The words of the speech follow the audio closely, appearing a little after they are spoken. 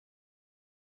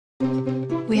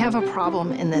We have a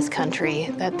problem in this country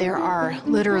that there are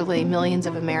literally millions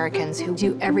of Americans who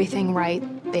do everything right.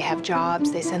 They have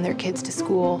jobs, they send their kids to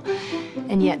school,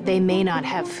 and yet they may not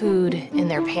have food in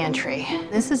their pantry.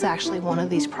 This is actually one of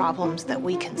these problems that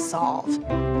we can solve.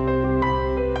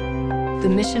 The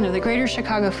mission of the Greater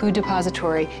Chicago Food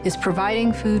Depository is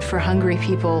providing food for hungry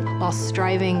people while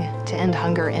striving to end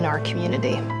hunger in our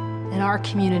community. In our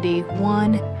community,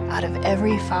 1 out of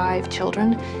every 5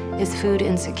 children is food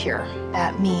insecure.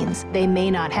 That means they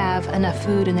may not have enough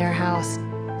food in their house.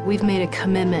 We've made a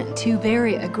commitment to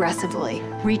very aggressively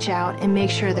reach out and make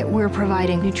sure that we're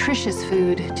providing nutritious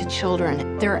food to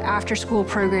children. There are after-school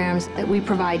programs that we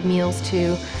provide meals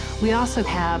to. We also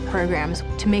have programs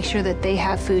to make sure that they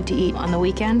have food to eat on the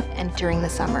weekend and during the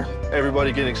summer.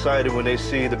 Everybody get excited when they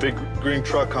see the big green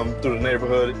truck come through the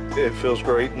neighborhood. It feels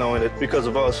great knowing that because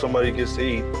of us, somebody gets to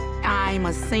eat. I'm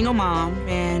a single mom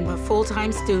and a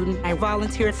full-time student. I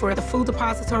volunteer for the Food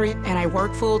Depository and I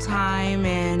work full-time,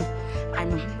 and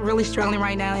I'm really struggling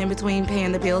right now in between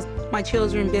paying the bills. My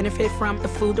children benefit from the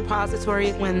Food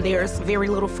Depository when there's very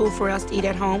little food for us to eat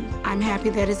at home. I'm happy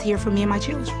that it's here for me and my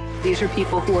children. These are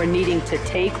people who are needing to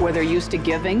take where they're used to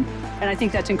giving, and I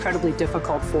think that's incredibly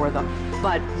difficult for them.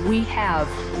 But we have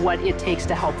what it takes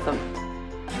to help them.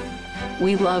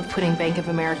 We love putting Bank of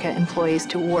America employees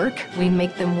to work. We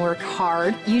make them work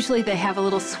hard. Usually they have a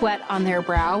little sweat on their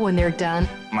brow when they're done.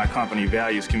 My company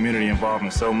values community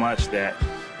involvement so much that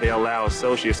they allow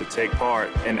associates to take part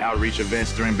in outreach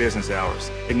events during business hours.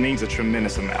 It means a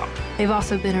tremendous amount. They've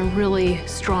also been a really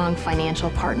strong financial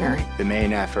partner. The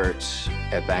main efforts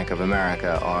at Bank of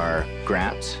America are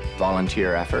grants,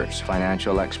 volunteer efforts,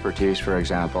 financial expertise. For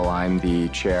example, I'm the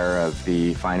chair of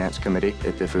the finance committee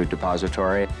at the Food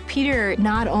Depository. Peter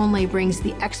not only brings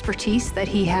the expertise that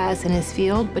he has in his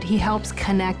field, but he helps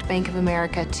connect Bank of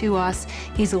America to us.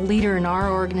 He's a leader in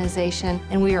our organization,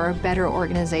 and we are a better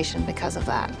organization because of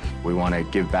that. We want to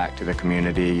give back to the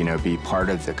community, be part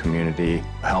of the community,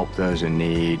 help those in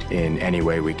need in any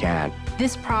way we can.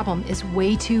 This problem is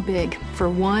way too big for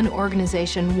one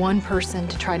organization, one person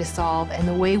to try to solve, and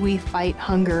the way we fight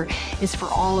hunger is for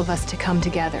all of us to come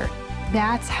together.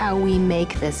 That's how we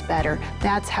make this better.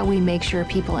 That's how we make sure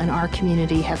people in our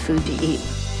community have food to eat.